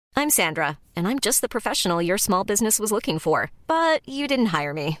I'm Sandra, and I'm just the professional your small business was looking for. But you didn't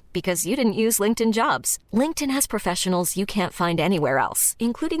hire me because you didn't use LinkedIn Jobs. LinkedIn has professionals you can't find anywhere else,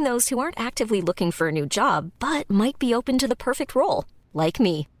 including those who aren't actively looking for a new job, but might be open to the perfect role, like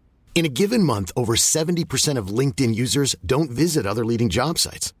me. In a given month, over 70% of LinkedIn users don't visit other leading job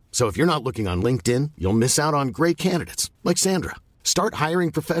sites. So if you're not looking on LinkedIn, you'll miss out on great candidates like Sandra. Start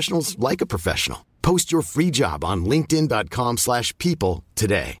hiring professionals like a professional. Post your free job on linkedin.com/people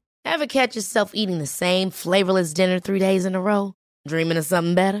today. Ever catch yourself eating the same flavorless dinner 3 days in a row? Dreaming of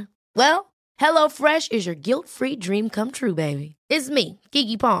something better? Well, HelloFresh is your guilt-free dream come true, baby. It's me,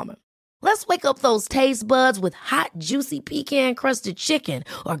 Keke Palmer. Let's wake up those taste buds with hot, juicy pecan-crusted chicken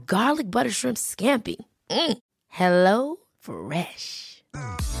or garlic butter shrimp scampi. Hello Fresh.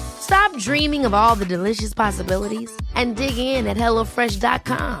 Stop dreaming of all the delicious possibilities and dig in at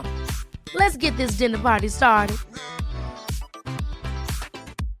HelloFresh.com. Let's get this dinner party started.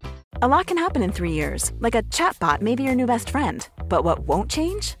 A lot can happen in 3 years, like a chatbot may be your new best friend. But what won't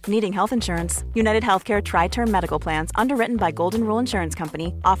change? Needing health insurance. United Healthcare Tri-Term Medical Plans, underwritten by Golden Rule Insurance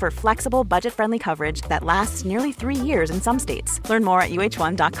Company, offer flexible, budget-friendly coverage that lasts nearly 3 years in some states. Learn more at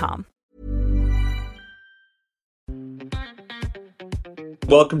uh1.com.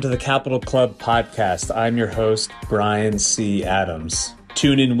 Welcome to the Capital Club podcast. I'm your host, Brian C. Adams.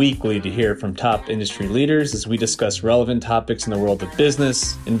 Tune in weekly to hear from top industry leaders as we discuss relevant topics in the world of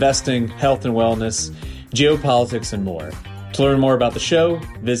business, investing, health and wellness, geopolitics, and more. To learn more about the show,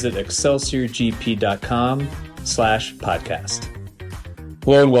 visit excelsiorgp.com/podcast.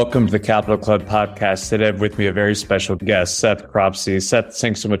 Hello and welcome to the Capital Club podcast. Today I have with me a very special guest, Seth Cropsey. Seth,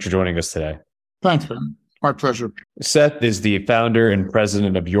 thanks so much for joining us today. Thanks, man. My pleasure. Seth is the founder and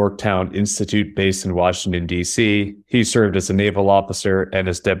president of Yorktown Institute based in Washington, D.C. He served as a naval officer and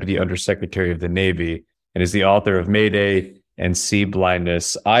as deputy undersecretary of the Navy and is the author of Mayday and Sea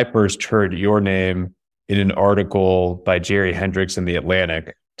Blindness. I first heard your name in an article by Jerry Hendricks in The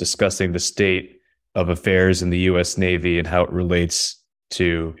Atlantic discussing the state of affairs in the U.S. Navy and how it relates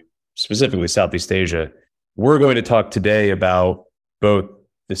to specifically Southeast Asia. We're going to talk today about both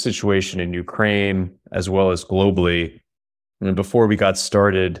the situation in Ukraine as well as globally. And before we got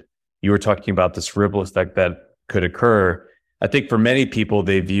started, you were talking about this ripple effect that could occur. I think for many people,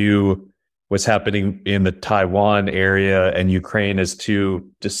 they view what's happening in the Taiwan area and Ukraine as two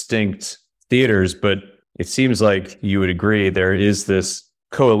distinct theaters, but it seems like you would agree there is this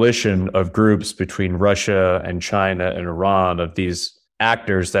coalition of groups between Russia and China and Iran, of these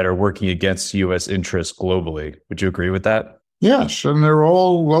actors that are working against U.S. interests globally. Would you agree with that? Yes, and they're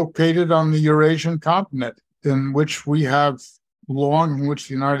all located on the Eurasian continent, in which the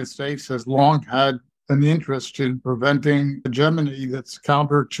United States has long had an interest in preventing hegemony that's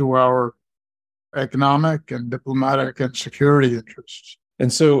counter to our economic and diplomatic and security interests.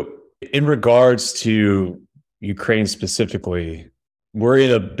 And so in regards to Ukraine specifically, we're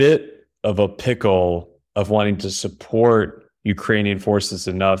in a bit of a pickle of wanting to support Ukrainian forces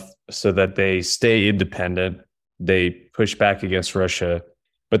enough so that they stay independent, they push back against Russia.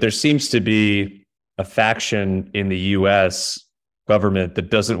 But there seems to be a faction in the US government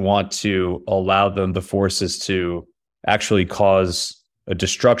that doesn't want to allow the forces to actually cause a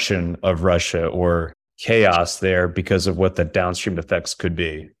destruction of Russia or chaos there because of what the downstream effects could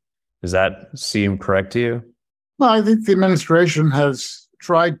be. Does that seem correct to you? Well, I think the administration has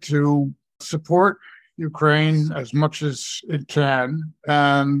tried to support Ukraine as much as it can,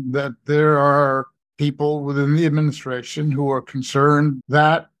 and that there are people within the administration who are concerned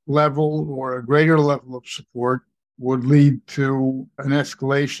that level or a greater level of support would lead to an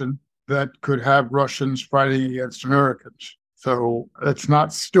escalation that could have Russians fighting against Americans. So it's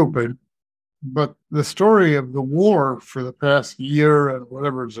not stupid. But the story of the war for the past year and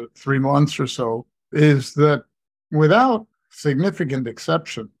 3 months or so, is that without significant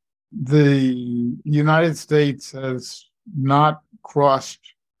exception, the United States has not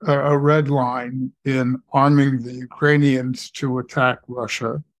crossed a red line in arming the Ukrainians to attack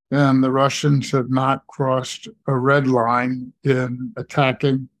Russia, and the Russians have not crossed a red line in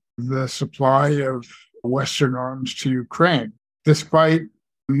attacking the supply of Western arms to Ukraine, despite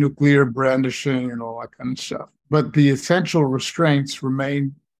nuclear brandishing and all that kind of stuff. But the essential restraints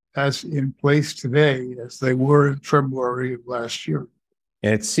remain as in place today as they were in February of last year.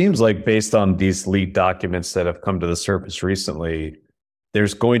 And it seems like, based on these leaked documents that have come to the surface recently,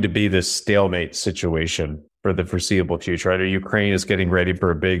 there's going to be this stalemate situation for the foreseeable future. Right? Ukraine is getting ready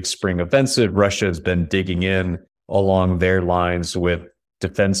for a big spring offensive. Russia has been digging in along their lines with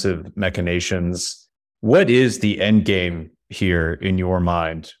defensive machinations. What is the end game here in your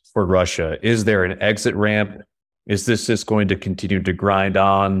mind for Russia? Is there an exit ramp Is this just going to continue to grind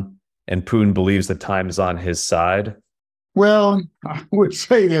on and Putin believes the time is on his side? Well, I would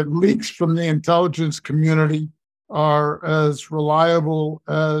say that leaks from the intelligence community are as reliable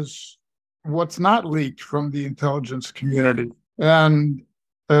as what's not leaked from the intelligence community. And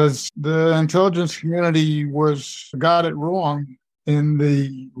as the intelligence community got it wrong in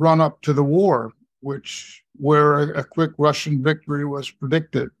the run-up to the war, where a quick Russian victory was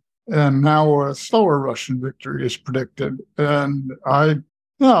predicted, and now a slower Russian victory is predicted. And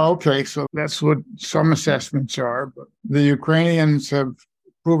okay, so that's what some assessments are, but the Ukrainians have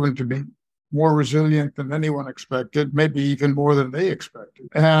proven to be more resilient than anyone expected, maybe even more than they expected.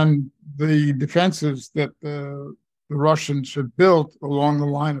 And the defenses that the Russians have built along the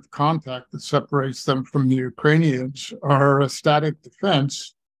line of contact that separates them from the Ukrainians are a static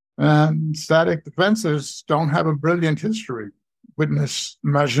defense. And static defenses don't have a brilliant history. Witness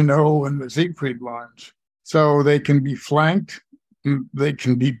Maginot and the Siegfried lines. So they can be flanked, they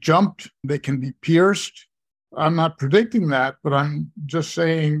can be jumped, they can be pierced. I'm not predicting that, but I'm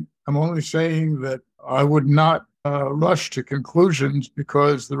only saying that I would not rush to conclusions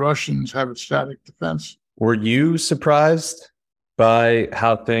because the Russians have a static defense. Were you surprised by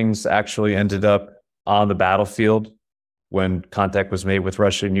how things actually ended up on the battlefield when contact was made with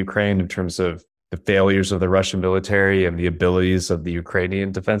Russia and Ukraine in terms of the failures of the Russian military and the abilities of the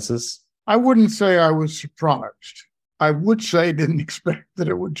Ukrainian defenses? I wouldn't say I was surprised. I would say I didn't expect that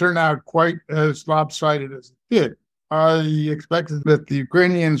it would turn out quite as lopsided as it did. I expected that the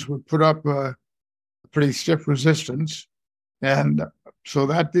Ukrainians would put up a pretty stiff resistance, and so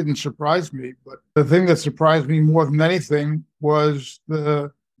that didn't surprise me. But the thing that surprised me more than anything was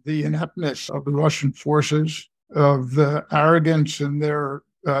the ineptness of the Russian forces, of the arrogance in their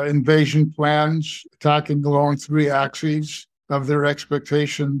invasion plans, attacking along three axes, of their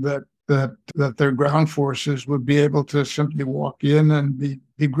expectation that their ground forces would be able to simply walk in and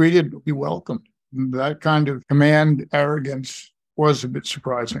be greeted, be welcomed. And that kind of command arrogance was a bit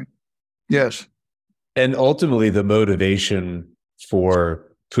surprising. Yes. And ultimately, the motivation for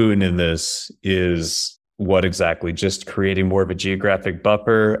Putin in this is what exactly? Just creating more of a geographic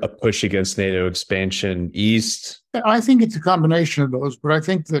buffer, a push against NATO expansion east? I think it's a combination of those, but I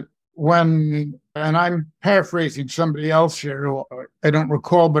think that and I'm paraphrasing somebody else here, who I don't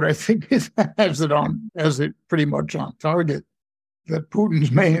recall, but I think it has it pretty much on target, that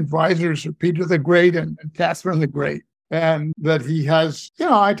Putin's main advisors are Peter the Great and Catherine the Great. And that he has,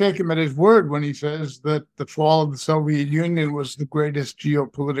 I take him at his word when he says that the fall of the Soviet Union was the greatest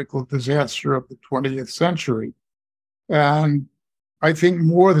geopolitical disaster of the 20th century. And I think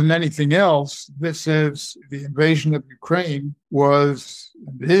more than anything else, the invasion of Ukraine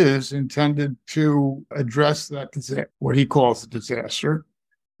is intended to address that, what he calls the disaster,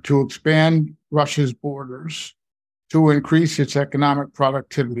 to expand Russia's borders, to increase its economic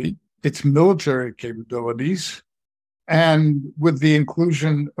productivity, its military capabilities, and with the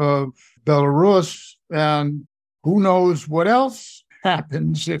inclusion of Belarus, and who knows what else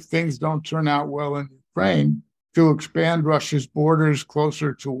happens if things don't turn out well in Ukraine, to expand Russia's borders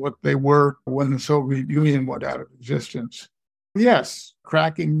closer to what they were when the Soviet Union went out of existence. Yes,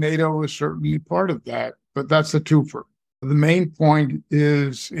 cracking NATO is certainly part of that, but that's a twofer. The main point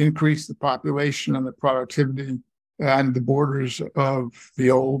is increase the population and the productivity and the borders of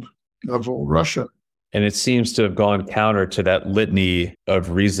old Russia. And it seems to have gone counter to that litany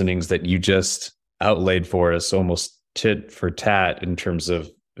of reasonings that you just outlaid for us, almost tit for tat in terms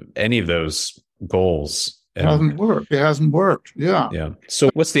of any of those goals. It hasn't worked. Yeah. Yeah. So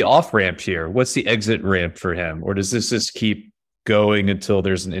what's the off ramp here? What's the exit ramp for him? Or does this just keep going until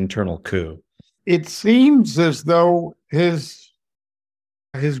there's an internal coup? It seems as though his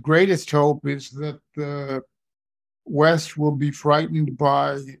greatest hope is that the West will be frightened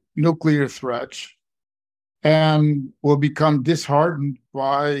by nuclear threats and will become disheartened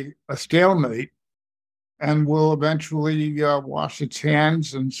by a stalemate and will eventually wash its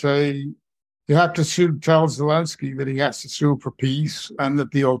hands and say, you have to tell Zelensky that he has to sue for peace and that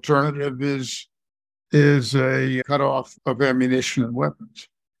the alternative is a cutoff of ammunition and weapons.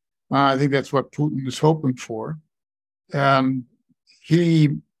 I think that's what Putin is hoping for. And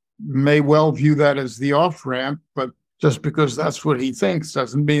he may well view that as the off-ramp, but just because that's what he thinks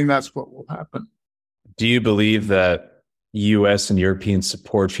doesn't mean that's what will happen. Do you believe that U.S. and European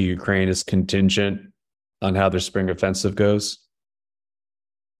support for Ukraine is contingent on how their spring offensive goes?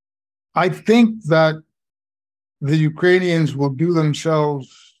 I think that the Ukrainians will do themselves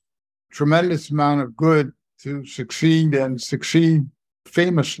a tremendous amount of good to succeed and succeed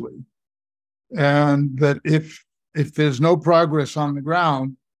famously. And that if there's no progress on the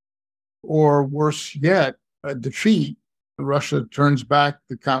ground, or worse yet, a defeat, Russia turns back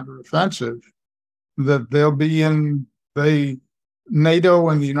the counteroffensive, that NATO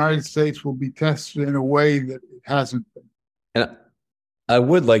and the United States will be tested in a way that it hasn't been. And I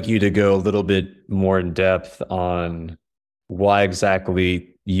would like you to go a little bit more in depth on why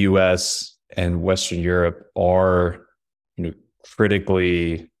exactly US and Western Europe are,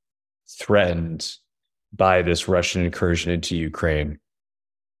 critically threatened by this Russian incursion into Ukraine.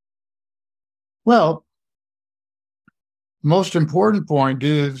 Well, most important point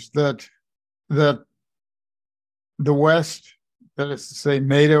is that the West, that is to say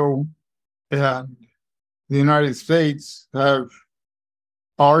NATO and the United States,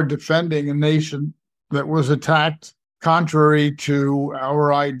 are defending a nation that was attacked contrary to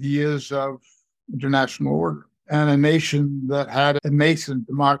our ideas of international order, and a nation that had a nascent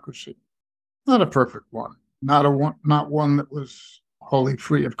democracy, not a perfect one, not one that was wholly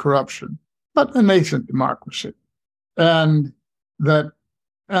free of corruption, but a nascent democracy. And the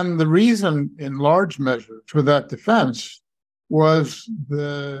reason, in large measure, for that defense was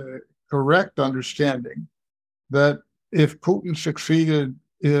the correct understanding that if Putin succeeded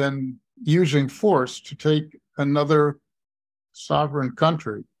in using force to take another sovereign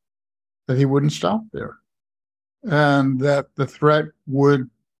country, that he wouldn't stop there, and that the threat would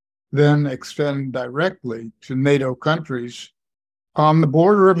then extend directly to NATO countries on the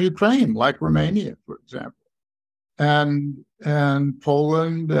border of Ukraine, like Romania, for example, and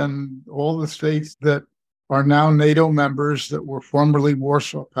Poland and all the states that are now NATO members that were formerly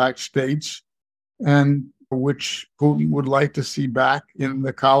Warsaw Pact states, and which Putin would like to see back in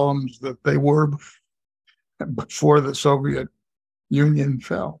the columns that they were before the Soviet Union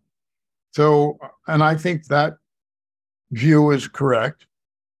fell. So, and I think that view is correct,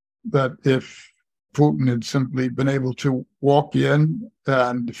 that if Putin had simply been able to walk in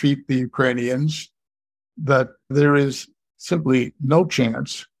and defeat the Ukrainians, that there is simply no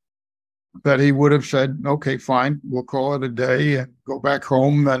chance that he would have said, okay, fine, we'll call it a day and go back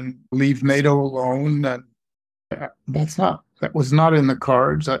home and leave NATO alone. And that was not in the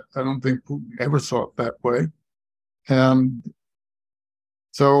cards. I don't think Putin ever thought that way. And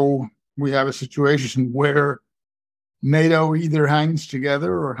so we have a situation where NATO either hangs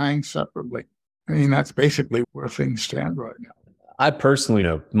together or hangs separately. I mean, that's basically where things stand right now. I personally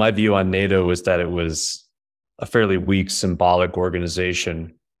know my view on NATO is that it was a fairly weak symbolic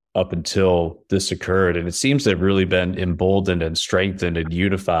organization up until this occurred. And it seems to have really been emboldened and strengthened and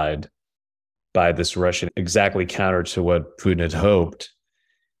unified by this Russian, exactly counter to what Putin had hoped.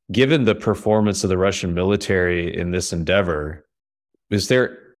 Given the performance of the Russian military in this endeavor, is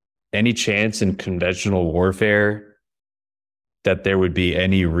there any chance in conventional warfare that there would be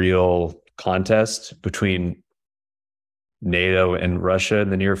any real contest between NATO and Russia in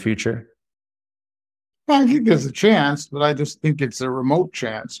the near future? I think there's a chance, but I just think it's a remote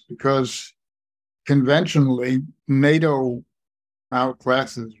chance, because conventionally, NATO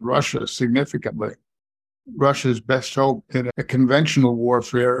outclasses Russia significantly. Russia's best hope in a conventional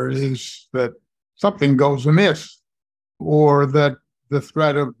warfare is that something goes amiss, or that the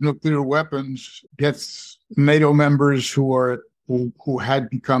threat of nuclear weapons gets NATO members who had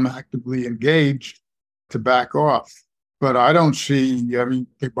become actively engaged to back off. But I don't see,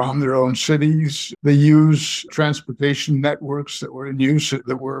 they bomb their own cities. They use transportation networks that were in use,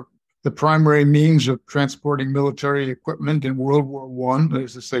 that were the primary means of transporting military equipment in World War I,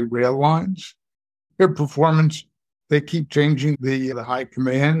 as I say, rail lines. Their performance, they keep changing the high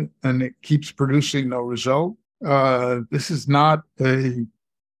command, and it keeps producing no result. This is not a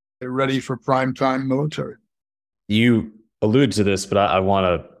ready for prime time military. You allude to this, but I want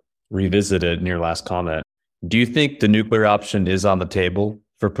to revisit it in your last comment. Do you think the nuclear option is on the table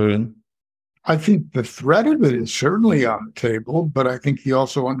for Putin? I think the threat of it is certainly on the table, but I think he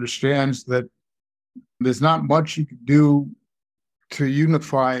also understands that there's not much he can do to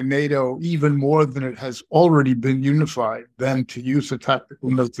unify NATO even more than it has already been unified than to use a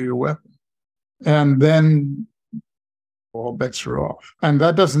tactical nuclear weapon. And then all bets are off. And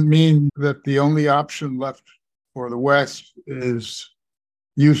that doesn't mean that the only option left for the West is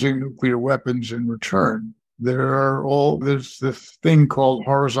using nuclear weapons in return. There's this thing called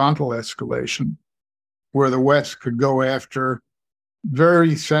horizontal escalation, where the West could go after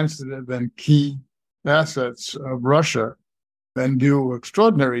very sensitive and key assets of Russia and do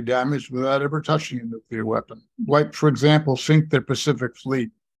extraordinary damage without ever touching a nuclear weapon. Like, for example, sink their Pacific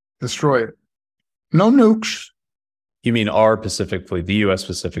Fleet, destroy it. No nukes. You mean our Pacific Fleet, the U.S.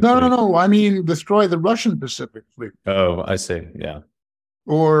 Pacific Fleet? No. I mean, destroy the Russian Pacific Fleet. Oh, I see. Yeah.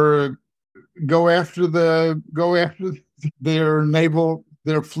 Or go after their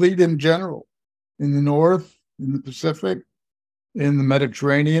fleet in general. in the North, in the Pacific, in the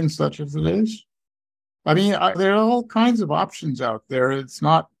Mediterranean, such as it is. I mean, there are all kinds of options out there. It's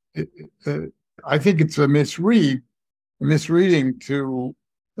not, I think it's a misreading to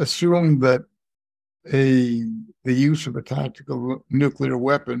assume that the use of a tactical nuclear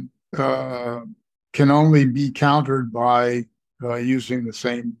weapon can only be countered by using the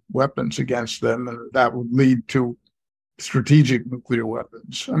same weapons against them, and that would lead to strategic nuclear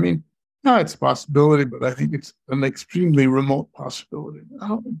weapons. I mean, no, it's a possibility, but I think it's an extremely remote possibility.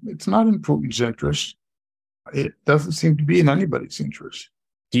 It's not in Putin's interest. It doesn't seem to be in anybody's interest.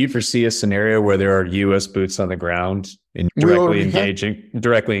 Do you foresee a scenario where there are U.S. boots on the ground and directly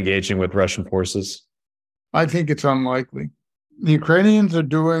engaging with Russian forces? I think it's unlikely. The Ukrainians are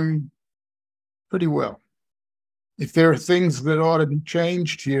doing pretty well. If there are things that ought to be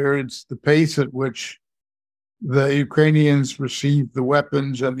changed here, it's the pace at which the Ukrainians receive the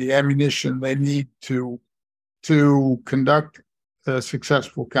weapons and the ammunition they need to conduct a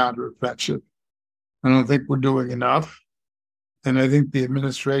successful counteroffensive. I don't think we're doing enough. And I think the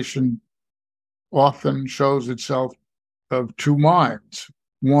administration often shows itself of two minds.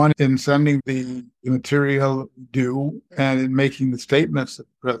 One, in sending the material due and in making the statements that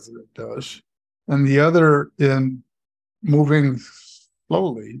the president does. And the other in moving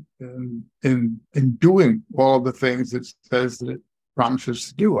slowly and in doing all of the things it says that it promises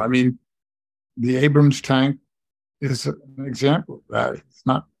to do. I mean, the Abrams tank is an example of that. It's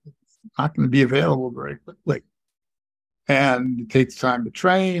not going to be available very quickly. And it takes time to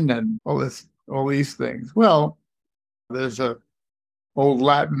train and all these things. Well, there's a old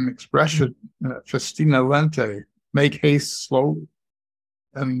Latin expression, festina lente, make haste slowly.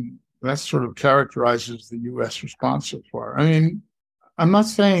 And that sort of characterizes the U.S. response so far. I mean, I'm not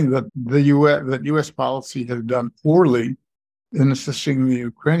saying that the U.S. policy has done poorly in assisting the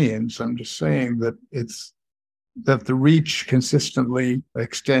Ukrainians. I'm just saying that that the reach consistently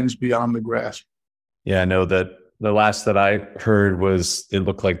extends beyond the grasp. Yeah, I know that the last that I heard was it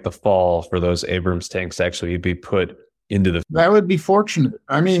looked like the fall for those Abrams tanks actually be put into the... That would be fortunate.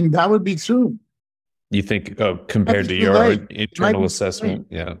 I mean, that would be soon. You think, compared to your internal assessment?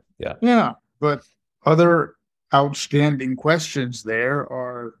 Yeah. Yeah, but other outstanding questions there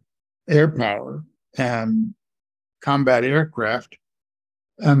are air power and combat aircraft.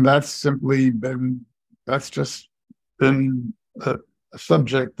 And that's just been a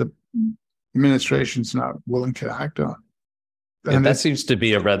subject that the administration's not willing to act on. And that seems to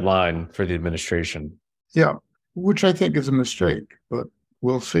be a red line for the administration. Yeah, which I think is a mistake, but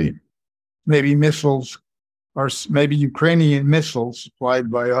we'll see. Maybe Ukrainian missiles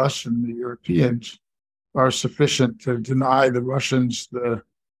supplied by us and the Europeans are sufficient to deny the Russians the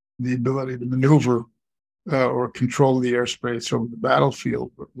ability to maneuver or control the airspace over the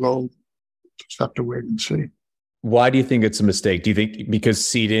battlefield. But we'll just have to wait and see. Why do you think it's a mistake? Do you think because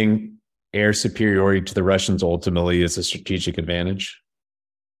ceding air superiority to the Russians ultimately is a strategic advantage?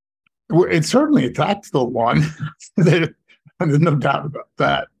 Well, it's certainly a tactical one. There's no doubt about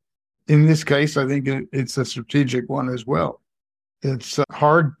that. In this case, I think it's a strategic one as well. It's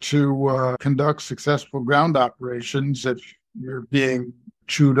hard to conduct successful ground operations if you're being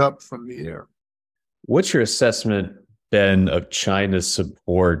chewed up from the air. What's your assessment, Ben, of China's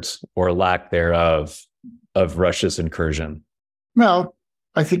support or lack thereof of Russia's incursion? Well,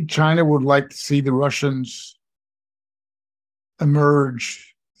 I think China would like to see the Russians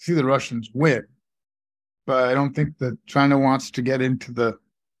emerge, see the Russians win. But I don't think that China wants to get into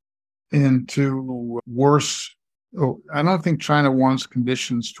worse. I don't think China wants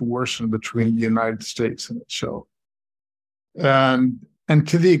conditions to worsen between the United States and itself. And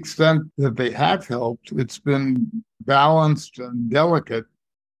to the extent that they have helped, it's been balanced and delicate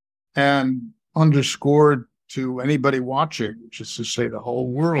and underscored to anybody watching, which is to say the whole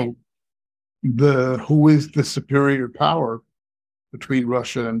world, who is the superior power between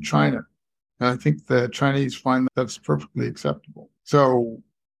Russia and China. And I think the Chinese find that's perfectly acceptable. So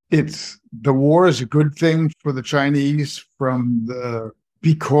the war is a good thing for the Chinese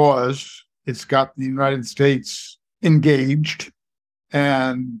because it's got the United States engaged,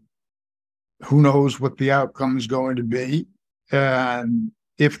 and who knows what the outcome is going to be. And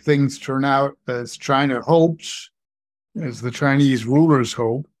if things turn out as China hopes, as the Chinese rulers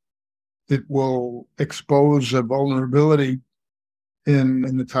hope, it will expose a vulnerability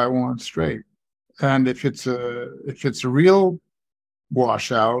in the Taiwan Strait. And if it's a real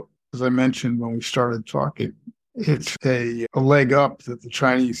washout, as I mentioned when we started talking, it's a leg up that the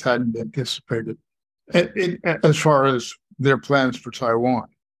Chinese hadn't anticipated as far as their plans for Taiwan.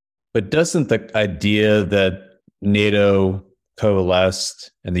 But doesn't the idea that NATO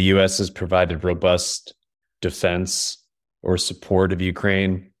coalesced and the U.S. has provided robust defense or support of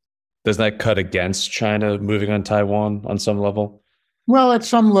Ukraine, doesn't that cut against China moving on Taiwan on some level? Well, at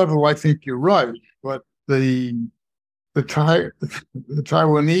some level, I think you're right. But the Taiwanese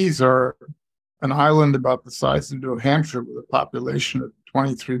are an island about the size of New Hampshire with a population of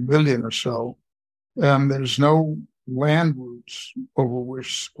 23 million or so. And there's no land routes over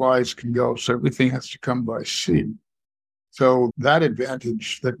which supplies can go. So everything has to come by sea. So that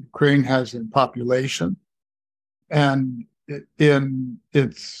advantage that Ukraine has in population and in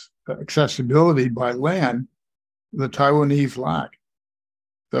its accessibility by land, the Taiwanese lack.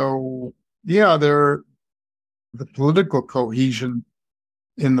 So, yeah, the political cohesion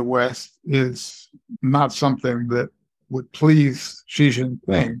in the West is not something that would please Xi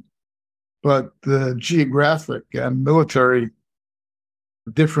Jinping, but the geographic and military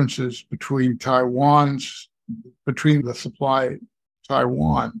differences between the supply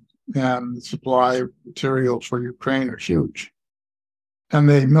Taiwan and the supply materials for Ukraine are huge. And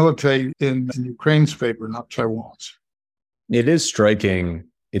they militate in Ukraine's favor, not Taiwan's. It is striking.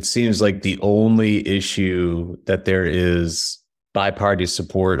 It seems like the only issue that there is biparty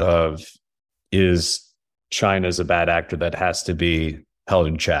support of is China's a bad actor that has to be held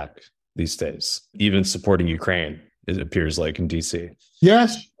in check these days. Even supporting Ukraine, it appears like in DC.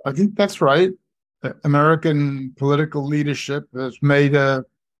 Yes, I think that's right. American political leadership has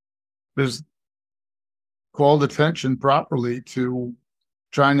called attention properly to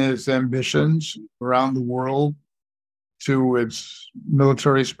China's ambitions around the world, to its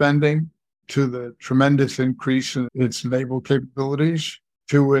military spending, to the tremendous increase in its naval capabilities,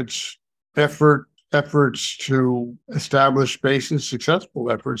 to its efforts to establish bases,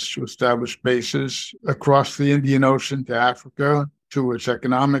 successful efforts to establish bases across the Indian Ocean to Africa, to its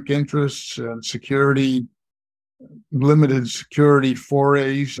economic interests and limited security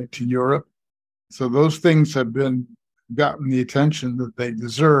forays to Europe. So those things have gotten the attention that they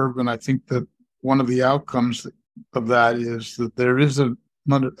deserve. And I think that one of the outcomes of that is that there is a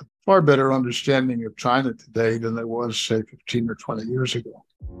far better understanding of China today than there was, say, 15 or 20 years ago.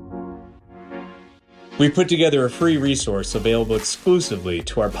 We put together a free resource available exclusively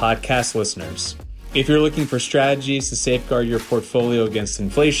to our podcast listeners. If you're looking for strategies to safeguard your portfolio against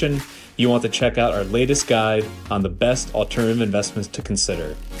inflation, you want to check out our latest guide on the best alternative investments to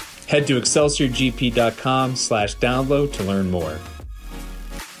consider. Head to ExcelsiorGP.com/download to learn more.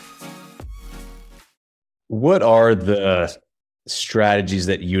 What are the strategies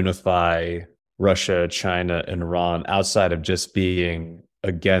that unify Russia, China, and Iran outside of just being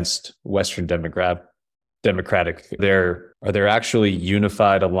against Western democratic? Are there actually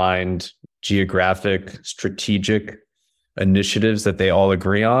unified, aligned, geographic, strategic initiatives that they all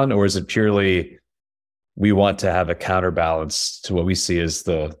agree on? Or is it purely we want to have a counterbalance to what we see as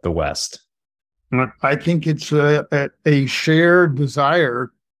the West? I think it's a shared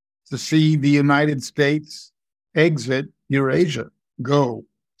desire to see the United States exit Eurasia, go.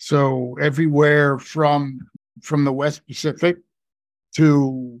 So everywhere from the West Pacific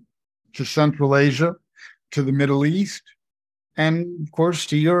to Central Asia, to the Middle East, and of course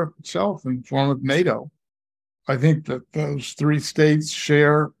to Europe itself in the form of NATO. I think that those three states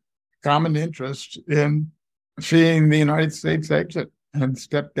share common interest in seeing the United States exit and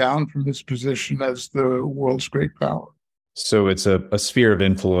step down from its position as the world's great power. So it's a sphere of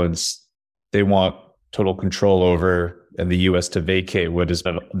influence they want total control over, and the U.S. to vacate what has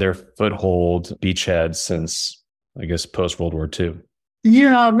been their foothold beachhead since, I guess, post-World War II.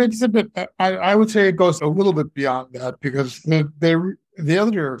 Yeah, it's a bit, I would say it goes a little bit beyond that, because the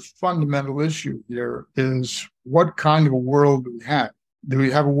other fundamental issue here is what kind of a world do we have? Do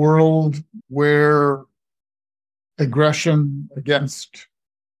we have a world where aggression against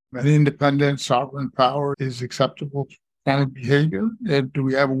an independent sovereign power is acceptable kind of behavior? And do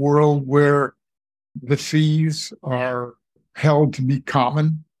we have a world where the seas are held to be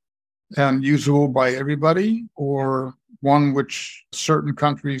common and usable by everybody, or one which certain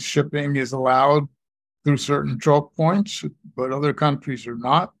countries' shipping is allowed through certain choke points, but other countries are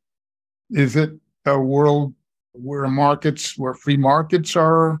not? Is it a world where free markets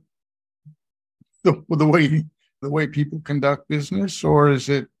are the way people conduct business, or is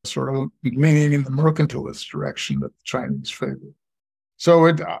it sort of leaning in the mercantilist direction that the Chinese favor?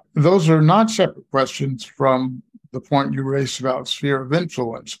 So those are not separate questions from the point you raised about sphere of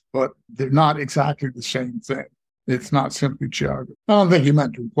influence, but they're not exactly the same thing. It's not simply geography. I don't think you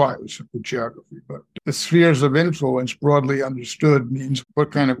meant to imply it was simply geography, but the spheres of influence, broadly understood, means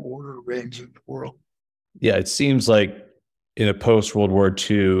what kind of order reigns in the world. Yeah, it seems like in a post-World War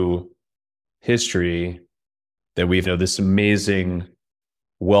II history, that we've this amazing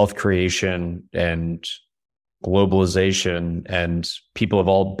wealth creation and globalization, and people have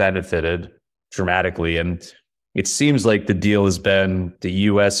all benefited dramatically. And it seems like the deal has been the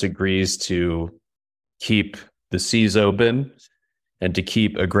US agrees to keep the seas open and to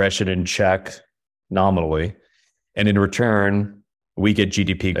keep aggression in check nominally. And in return, we get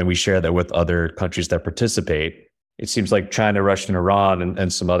GDP and we share that with other countries that participate. It seems like China, Russia, and Iran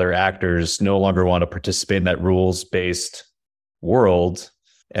and some other actors no longer want to participate in that rules-based world,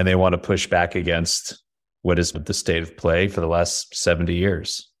 and they want to push back against what is the state of play for the last 70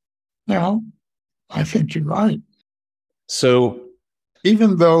 years. No, I think you're right. So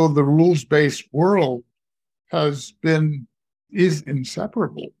even though the rules-based world is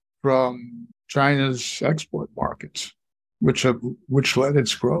inseparable from China's export markets, which led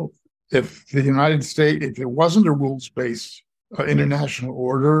its growth. If the United States, if it wasn't a rules-based international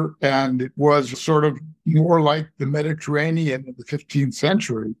order, and it was sort of more like the Mediterranean in the 15th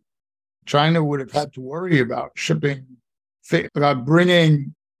century, China would have had to worry about about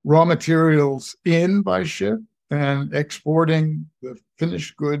bringing raw materials in by ship and exporting the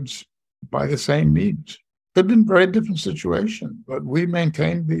finished goods by the same means. It'd been a very different situation, but we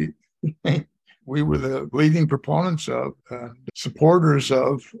maintained we were the leading proponents of and supporters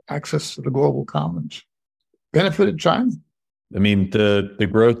of access to the global commons. Benefited China. I mean, the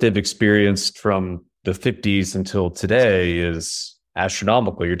growth they've experienced from the 50s until today is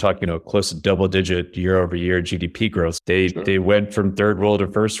astronomical. You're talking close to double-digit year-over-year GDP growth. They went from third world to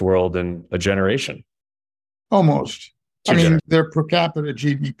first world in a generation. Almost. Their per capita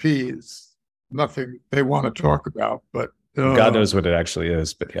GDP is nothing they want to talk about, but God knows what it actually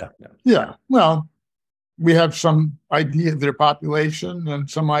is, but yeah. Yeah. Well, we have some idea of their population and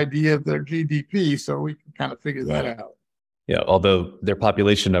some idea of their GDP, so we can kind of figure that out. Yeah, although their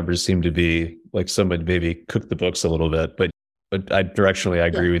population numbers seem to be like someone maybe cooked the books a little bit, but I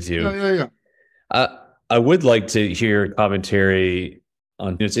agree with you. Yeah. I would like to hear commentary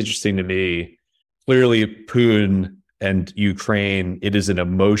on, it's interesting to me, clearly Putin and Ukraine, it is an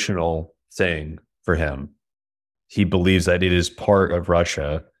emotional thing for him. He believes that it is part of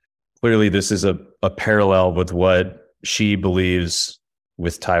Russia. Clearly, this is a parallel with what Xi believes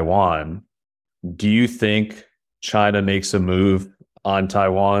with Taiwan. Do you think China makes a move on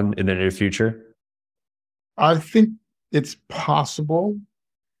Taiwan in the near future? I think it's possible.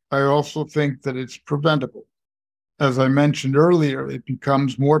 I also think that it's preventable. As I mentioned earlier, it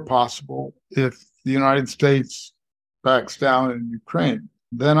becomes more possible if the United States backs down in Ukraine.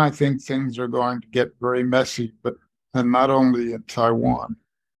 Then I think things are going to get very messy, and not only in Taiwan.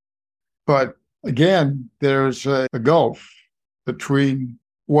 But again, there's a gulf between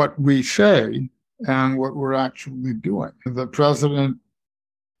what we say and what we're actually doing. The president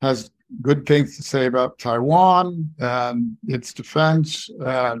has good things to say about Taiwan and its defense,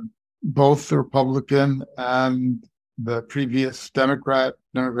 and both the Republican and the previous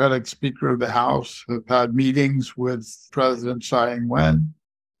Democratic Speaker of the House have had meetings with President Tsai Ing-wen,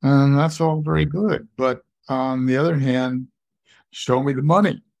 and that's all very good. But on the other hand, show me the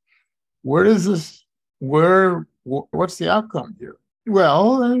money. What's the outcome here?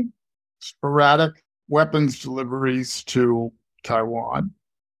 Well, sporadic weapons deliveries to Taiwan,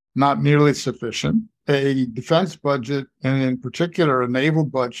 not nearly sufficient. A defense budget, and in particular a naval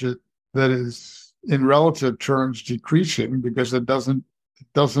budget, that is in relative terms decreasing because it doesn't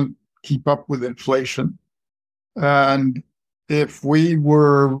keep up with inflation. And if we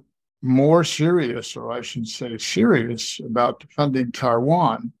were more serious, or I should say serious, about defending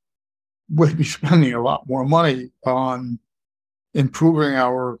Taiwan, we'd be spending a lot more money on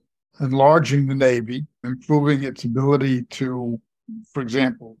enlarging the Navy, improving its ability to, for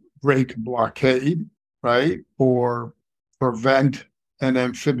example, break a blockade, right? Or prevent an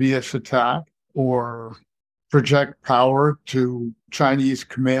amphibious attack, or project power to Chinese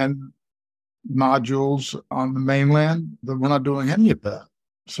command modules on the mainland. But we're not doing any of that.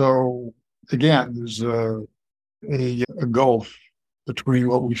 So again, there's a gulf between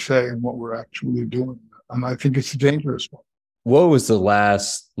what we say and what we're actually doing. And I think it's a dangerous one. What was the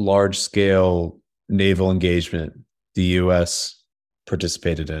last large-scale naval engagement the U.S.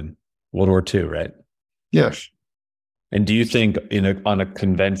 participated in? World War II, right? Yes. And do you think on a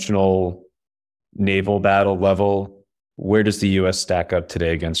conventional naval battle level, where does the U.S. stack up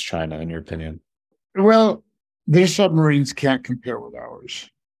today against China, in your opinion? Well, their submarines can't compare with ours.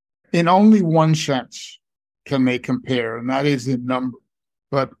 In only one sense can they compare, and that is in number.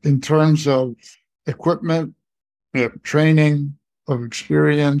 But in terms of equipment, training, of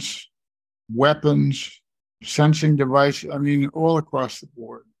experience, weapons, sensing devices, all across the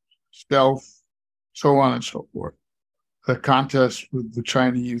board, stealth, so on and so forth. The contest with the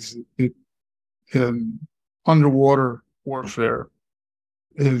Chinese in underwater warfare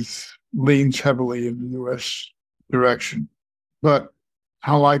leans heavily in the U.S. direction. But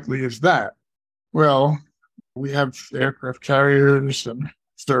how likely is that? Well, we have aircraft carriers and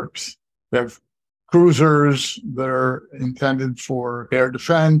STERPs. We have cruisers that are intended for air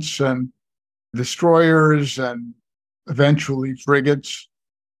defense and destroyers and eventually frigates.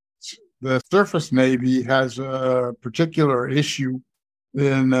 The surface Navy has a particular issue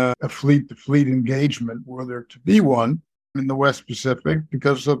in a fleet-to-fleet engagement, were there to be one, in the West Pacific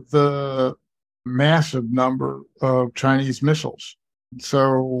because of the massive number of Chinese missiles.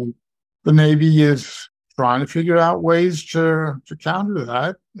 So the Navy is trying to figure out ways to counter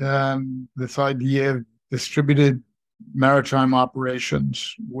that. And this idea of distributed maritime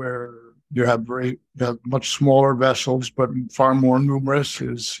operations where you have much smaller vessels, but far more numerous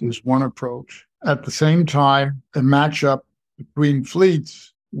is one approach. At the same time, a matchup between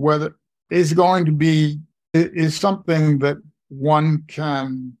fleets, whether is going to be, is something that one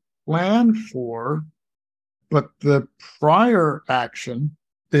can plan for, but the prior action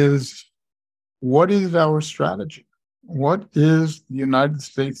is, what is our strategy? What is the United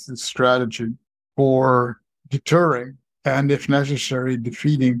States' strategy for deterring and, if necessary,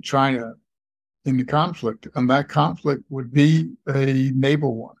 defeating China in the conflict? And that conflict would be a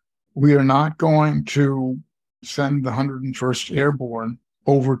naval one. We are not going to send the 101st Airborne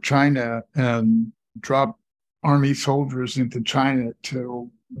over China and drop Army soldiers into China to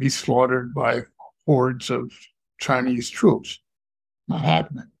be slaughtered by hordes of Chinese troops. Not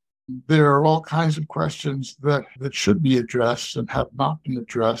happening. There are all kinds of questions that should be addressed and have not been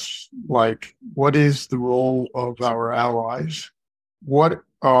addressed, like what is the role of our allies? What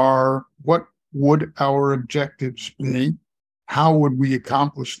would our objectives be? How would we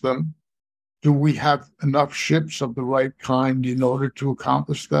accomplish them? Do we have enough ships of the right kind in order to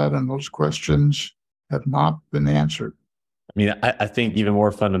accomplish that? And those questions have not been answered. I mean, I think even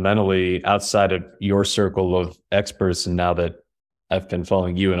more fundamentally, outside of your circle of experts, and now that I've been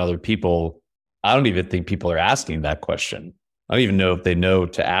following you and other people, I don't even think people are asking that question. I don't even know if they know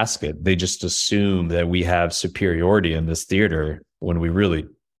to ask it. They just assume that we have superiority in this theater when we really,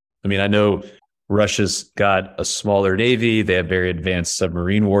 I mean, I know Russia's got a smaller Navy. They have very advanced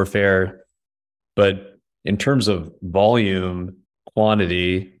submarine warfare. But in terms of volume,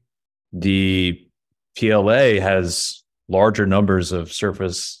 quantity, the PLA has larger numbers of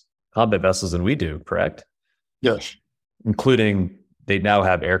surface combat vessels than we do, correct? Yes. Including they now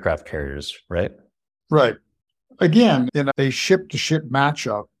have aircraft carriers, right? Right. Again, in a ship-to-ship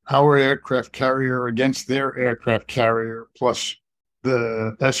matchup, our aircraft carrier against their aircraft carrier plus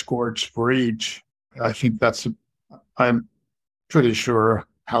the escorts for each, I think I'm pretty sure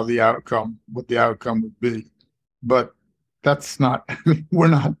what the outcome would be. But that's not, we're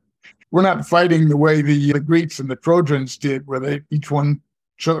not fighting the way the Greeks and the Trojans did, where they each one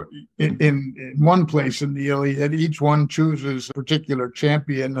in one place in the Iliad, each one chooses a particular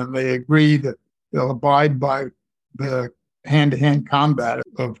champion, and they agree that they'll abide by the hand-to-hand combat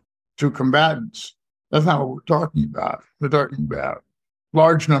of two combatants. That's not what we're talking about. We're talking about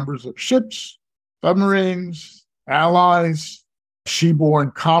large numbers of ships, submarines, allies,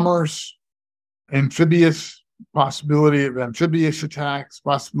 seaborne commerce, possibility of amphibious attacks,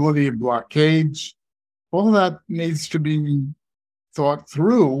 possibility of blockades. All that needs to be thought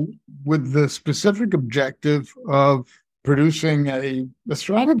through with the specific objective of producing a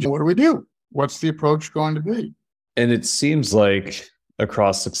strategy. What do we do? What's the approach going to be? And it seems like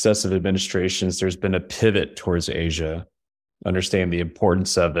across successive administrations, there's been a pivot towards Asia, understand the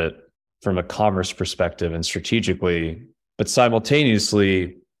importance of it from a commerce perspective and strategically. But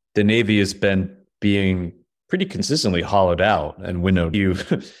simultaneously, the Navy has been being pretty consistently hollowed out and winnowed.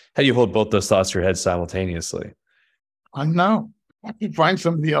 How do you hold both those thoughts in your head simultaneously? I know. I can find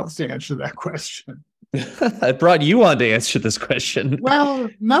somebody else to answer that question. I brought you on to answer this question. Well,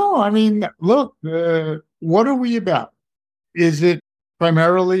 no, I mean, look, what are we about? Is it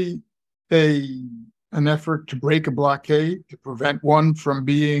primarily an effort to break a blockade, to prevent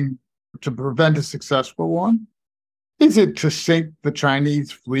a successful one? Is it to sink the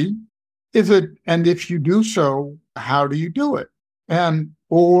Chinese fleet? And if you do so, how do you do it?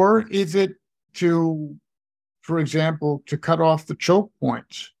 Or is it to, for example, to cut off the choke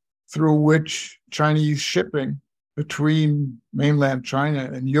points through which Chinese shipping between mainland China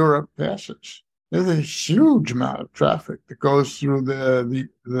and Europe passes? There's a huge amount of traffic that goes through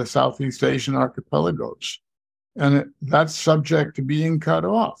the Southeast Asian archipelagos, and that's subject to being cut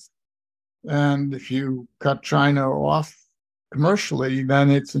off. And if you cut China off commercially, then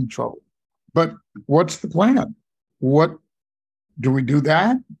it's in trouble. But what's the plan? What do we do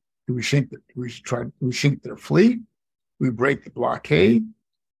that? Do we sink their fleet? We break the blockade?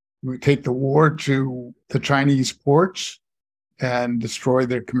 We take the war to the Chinese ports and destroy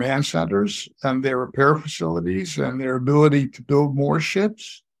their command centers and their repair facilities and their ability to build more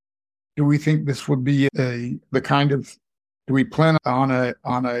ships? Do we think this would be do we plan on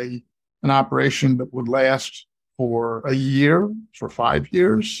an operation that would last for a year, for 5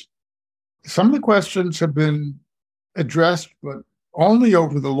 years? Some of the questions have been addressed, but only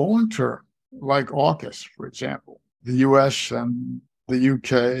over the long term, like AUKUS, for example, the US and the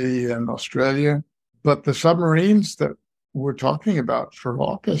UK and Australia. But the submarines that we're talking about for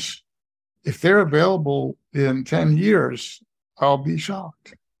AUKUS, if they're available in 10 years, I'll be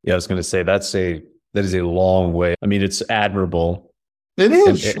shocked. Yeah, I was going to say that is a long way. I mean, it's admirable. It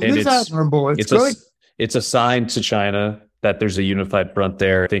is. It is admirable. It's a sign to China that there's a unified front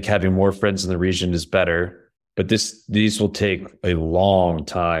there. I think having more friends in the region is better, but these will take a long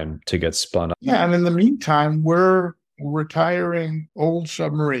time to get spun up. Yeah, and in the meantime, we're retiring old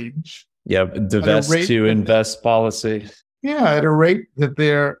submarines. Yeah, divest to invest policy. Yeah, at a rate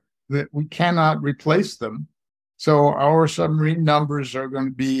that we cannot replace them. So our submarine numbers are going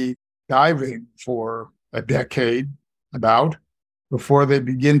to be diving for a decade about before they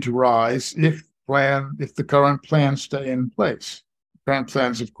begin to rise if the current plans stay in place. Current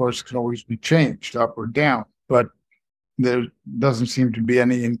plans, of course, can always be changed up or down, but there doesn't seem to be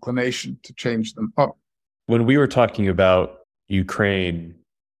any inclination to change them up. When we were talking about Ukraine,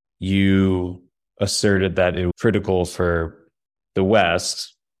 you asserted that it was critical for the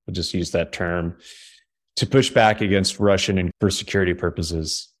West, we'll just use that term, to push back against Russian and for security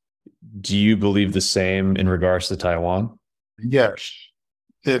purposes. Do you believe the same in regards to Taiwan? Yes.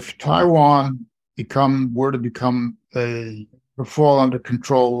 If Taiwan were to fall under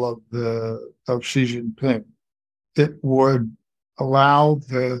control of Xi Jinping, it would allow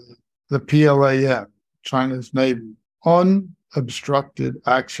the PLAN, China's Navy, unobstructed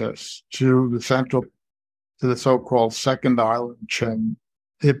access to the so-called second island chain.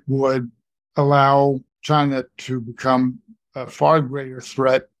 It would allow China to become a far greater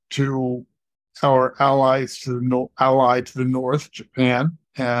threat to our allies to the north, Japan,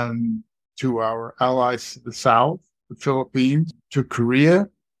 and to our allies to the south, the Philippines, to Korea,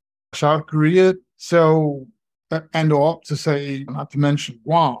 South Korea. So, and all to say, not to mention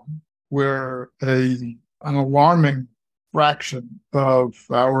Guam, where an alarming fraction of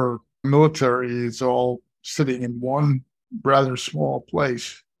our military is all sitting in one rather small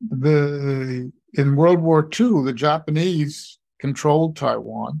place. In World War II, the Japanese controlled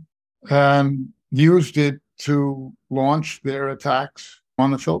Taiwan and used it to launch their attacks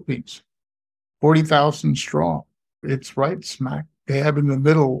on the Philippines. 40,000 strong. It's right smack dab in the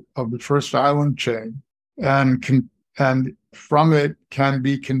middle of the first island chain, and from it can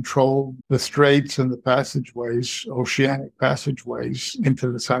be controlled the straits and the passageways, oceanic passageways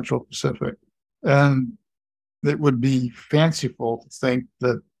into the Central Pacific. And it would be fanciful to think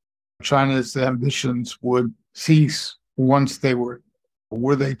that China's ambitions would cease once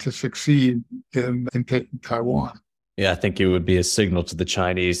were they to succeed in taking Taiwan. Yeah, I think it would be a signal to the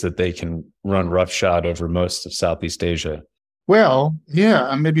Chinese that they can run roughshod over most of Southeast Asia. Well,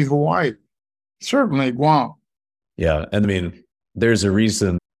 yeah, and maybe Hawaii. Certainly Guam. Yeah, and I mean, there's a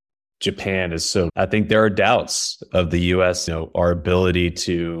reason Japan is so... I think there are doubts of the U.S., our ability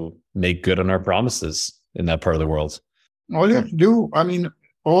to make good on our promises in that part of the world. All you have to do,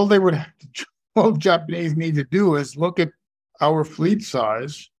 all the Japanese need to do is look at our fleet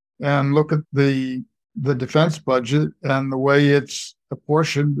size and look at the defense budget and the way it's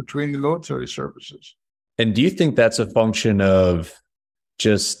apportioned between the military services. And do you think that's a function of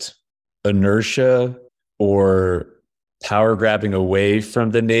just inertia or power grabbing away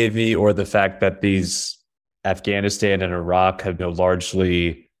from the Navy, or the fact that these Afghanistan and Iraq have been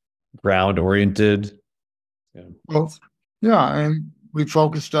largely ground oriented? Yeah. Both. Yeah, and we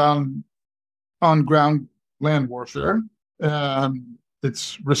focused on ground land warfare.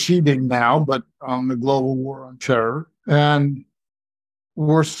 It's receding now, but on the global war on terror. And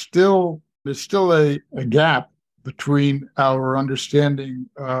there's still a gap between our understanding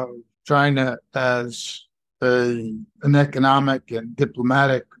of China as an economic and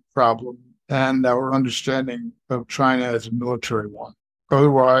diplomatic problem and our understanding of China as a military one.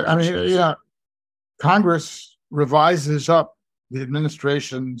 Otherwise, Congress revises up the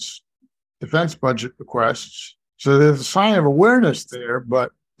administration's defense budget requests. So there's a sign of awareness there,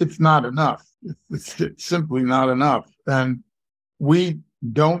 but it's not enough. It's simply not enough. And we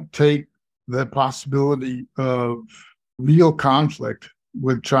don't take the possibility of real conflict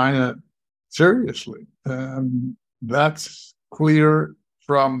with China seriously. That's clear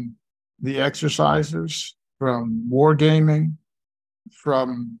from the exercises, from wargaming,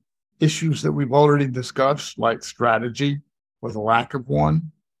 from issues that we've already discussed, like strategy or the lack of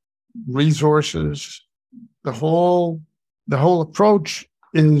one, resources. The whole approach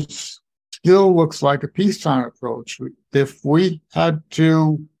still looks like a peacetime approach. If we had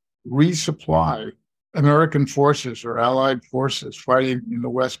to resupply American forces or allied forces fighting in the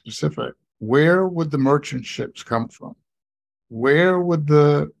West Pacific, where would the merchant ships come from? Where would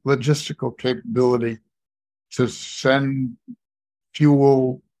the logistical capability to send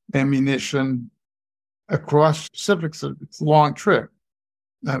fuel, ammunition across the Pacific? It's a long trip.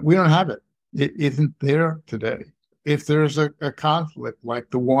 We don't have it. It isn't there today. If there's a conflict like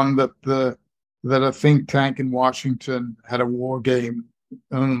the one that a think tank in Washington had a war game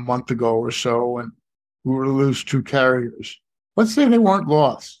a month ago or so, and we were to lose 2 carriers. Let's say they weren't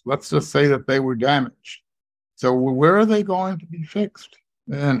lost. Let's just say that they were damaged. So where are they going to be fixed?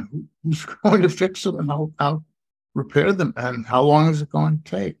 And who's going to fix them, and how repair them, and how long is it going to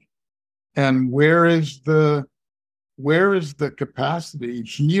take? And where is the capacity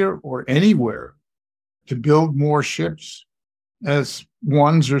here or anywhere to build more ships as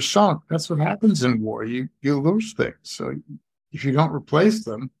ones are sunk? That's what happens in war. You lose things. So if you don't replace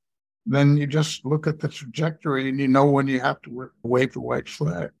them, then you just look at the trajectory and you know when you have to wave the white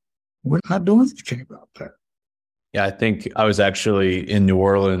flag. We're not doing anything about that. Yeah, I think I was actually in New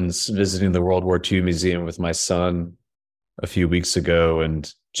Orleans visiting the World War II Museum with my son a few weeks ago,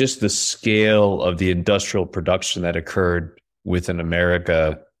 and just the scale of the industrial production that occurred within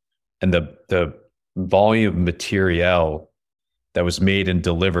America and the volume of material that was made and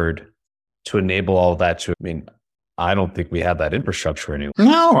delivered to enable all that I don't think we have that infrastructure anymore.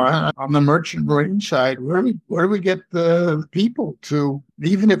 No, on the merchant marine side, where do we get the people to,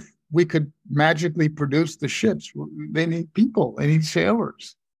 even if we could magically produce the ships, they need people, they need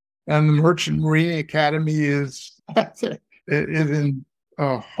sailors. And the Merchant Marine Academy is in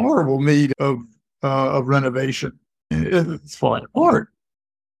a horrible need of renovation. It's falling apart.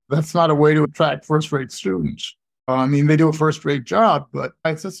 That's not a way to attract first-rate students. They do a first-rate job, but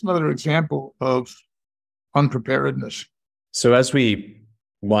it's just another example of unpreparedness. So as we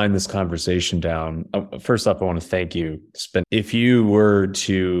wind this conversation down, first off, I want to thank you. If you were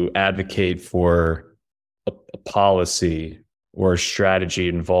to advocate for a policy or a strategy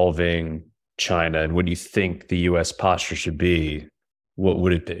involving China and what do you think the U.S. posture should be, what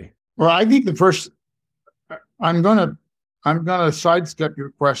would it be? Well, I think the first, I'm gonna sidestep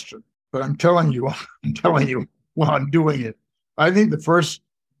your question, but I'm telling you while I'm doing it. I think the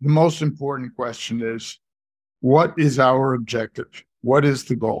most important question is, what is our objective? What is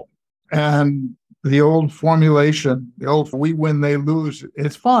the goal? And the old formulation, we win, they lose,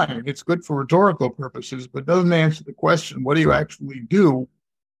 it's fine. It's good for rhetorical purposes, but doesn't answer the question, what do you actually do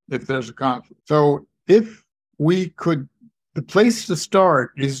if there's a conflict? So if we could, the place to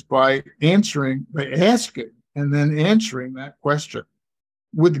start is by asking and then answering that question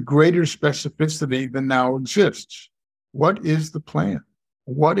with greater specificity than now exists. What is the plan?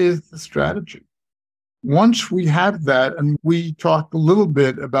 What is the strategy? Once we have that, and we talked a little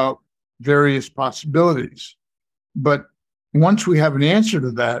bit about various possibilities, but once we have an answer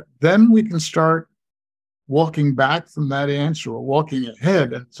to that, then we can start walking back from that answer or walking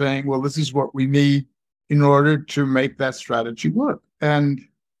ahead and saying, well, this is what we need in order to make that strategy work. And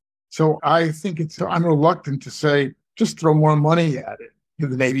so I think I'm reluctant to say, just throw more money at it, give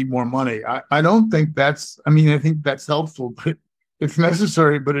the Navy more money. I don't think I think that's helpful, but it's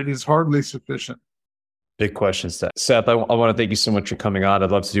necessary, but it is hardly sufficient. Big question, Seth. I want to thank you so much for coming on.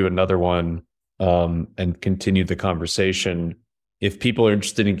 I'd love to do another one and continue the conversation. If people are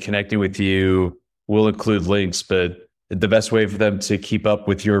interested in connecting with you, we'll include links, but the best way for them to keep up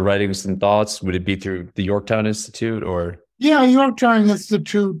with your writings and thoughts, would it be through the Yorktown Institute or? Yeah,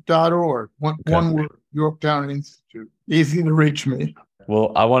 YorktownInstitute.org. One word, Yorktown Institute. Easy to reach me.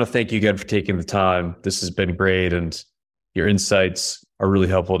 Well, I want to thank you again for taking the time. This has been great, and your insights are really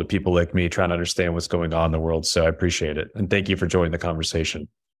helpful to people like me trying to understand what's going on in the world. So I appreciate it. And thank you for joining the conversation.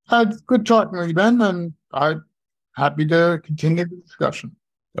 Good talking with you, Ben, and I'm happy to continue the discussion.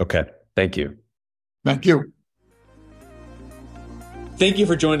 Okay. Thank you. Thank you. Thank you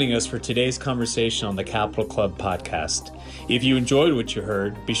for joining us for today's conversation on the Capital Club podcast. If you enjoyed what you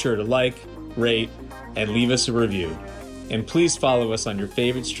heard, be sure to like, rate, and leave us a review. And please follow us on your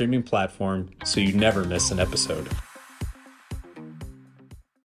favorite streaming platform so you never miss an episode.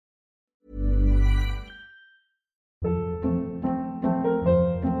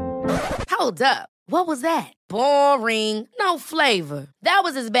 Hold up. What was that? Boring. No flavor. That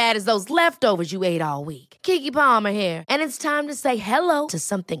was as bad as those leftovers you ate all week. Keke Palmer here, and it's time to say hello to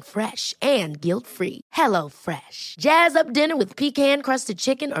something fresh and guilt-free. Hello Fresh. Jazz up dinner with pecan-crusted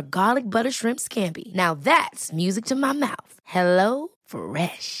chicken or garlic butter shrimp scampi. Now that's music to my mouth. Hello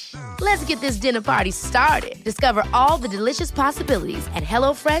Fresh. Let's get this dinner party started. Discover all the delicious possibilities at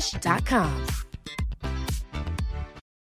HelloFresh.com.